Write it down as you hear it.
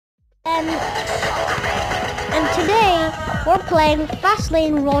And today we're playing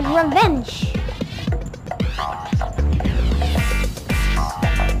Fastlane Road Revenge.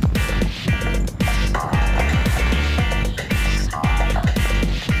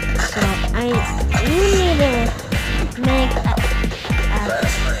 So you need to make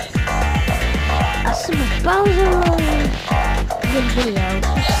a supposedly good video.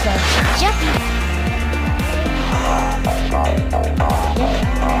 So Jeff.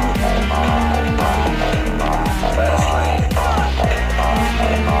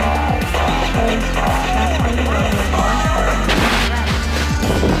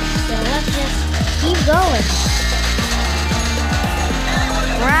 So let's just keep going.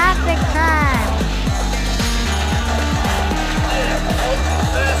 Traffic time.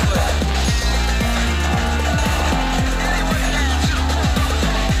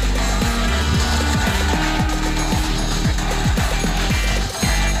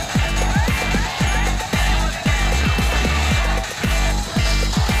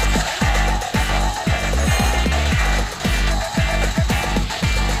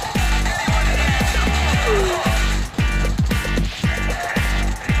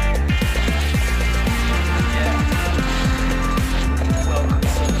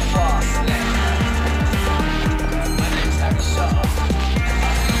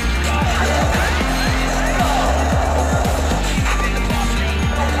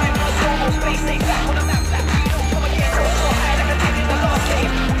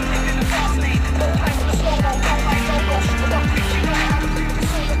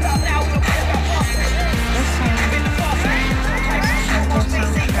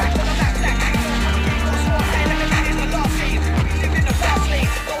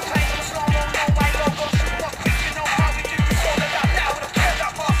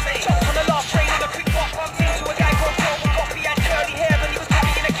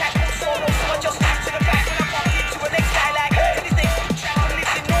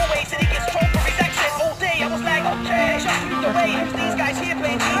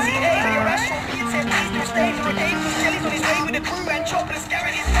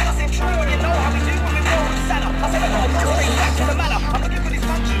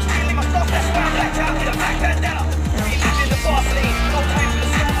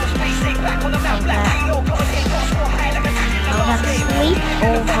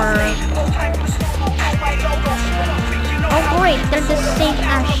 Oh great, they're the same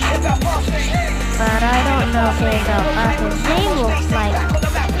Ash. But I don't know if his name looks like,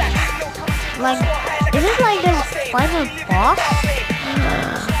 is it like this final boss?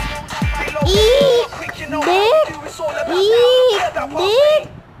 Dick.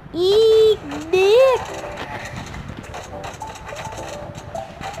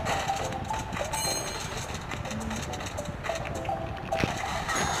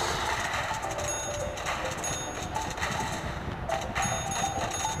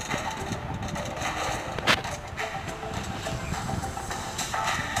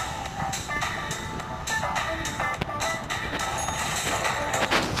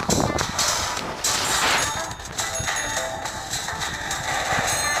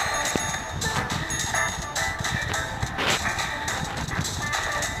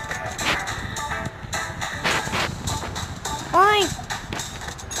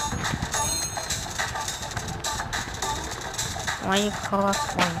 Why you call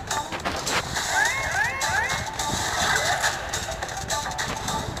us one?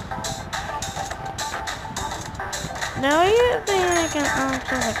 No, you think I can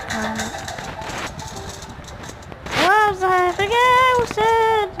answer the comment? What was I? Forget I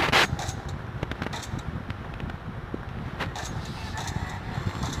said.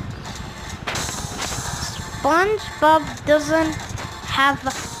 SpongeBob doesn't have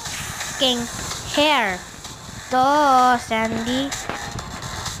fucking hair. Duh, Sandy.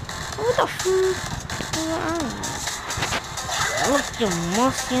 What the f? Look, your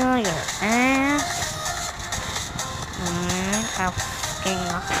muscle, your ass. How fucking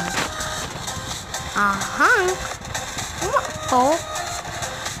nothing. A hunk? What for?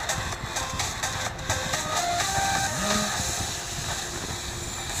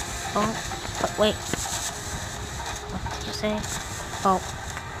 Oh, wait. What did you say? Oh.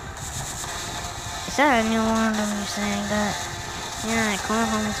 Is that a new one of you saying that? Yeah, I call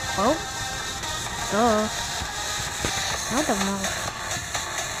home as quote? Duh. What the move?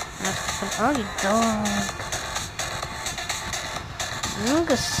 Oh, you dog.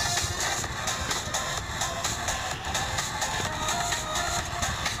 Lucas.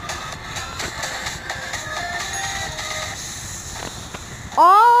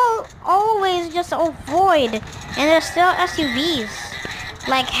 Always just avoid, and there's still SUVs.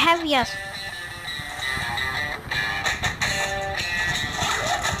 Like heavy as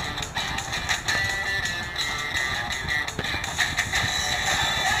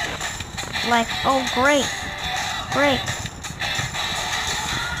like, oh great, great,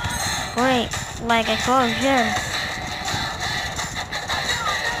 great, like I go to gym.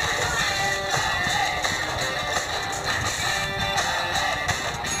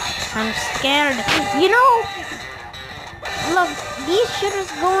 I'm scared. You know, look, these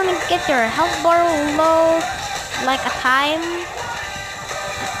shooters going to get their health bar low like a time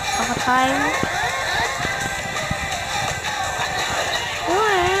of a time.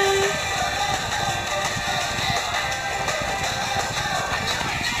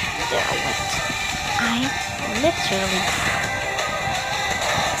 I literally.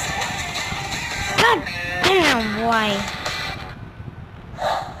 God damn, why?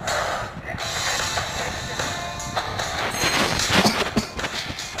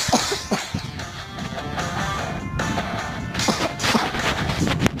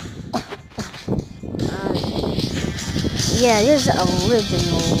 Yeah, this is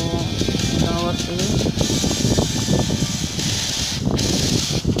original. So let's see.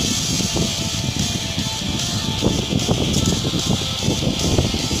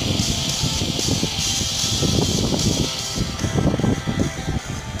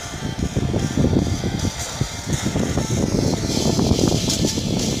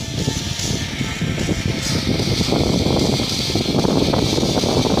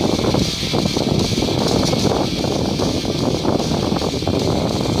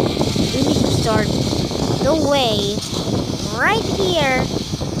 Start the way right here.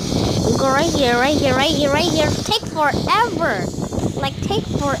 You go right here, right here, right here, right here. Take forever. Like take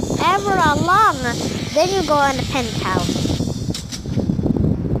forever along. Then you go in the penthouse.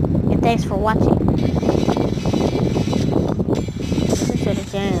 And thanks for watching. Listen to the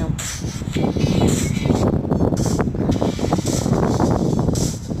jam.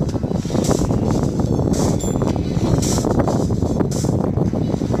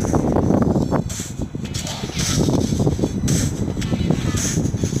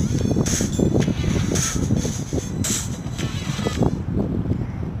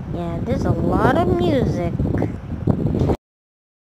 Yeah, there's a lot of music.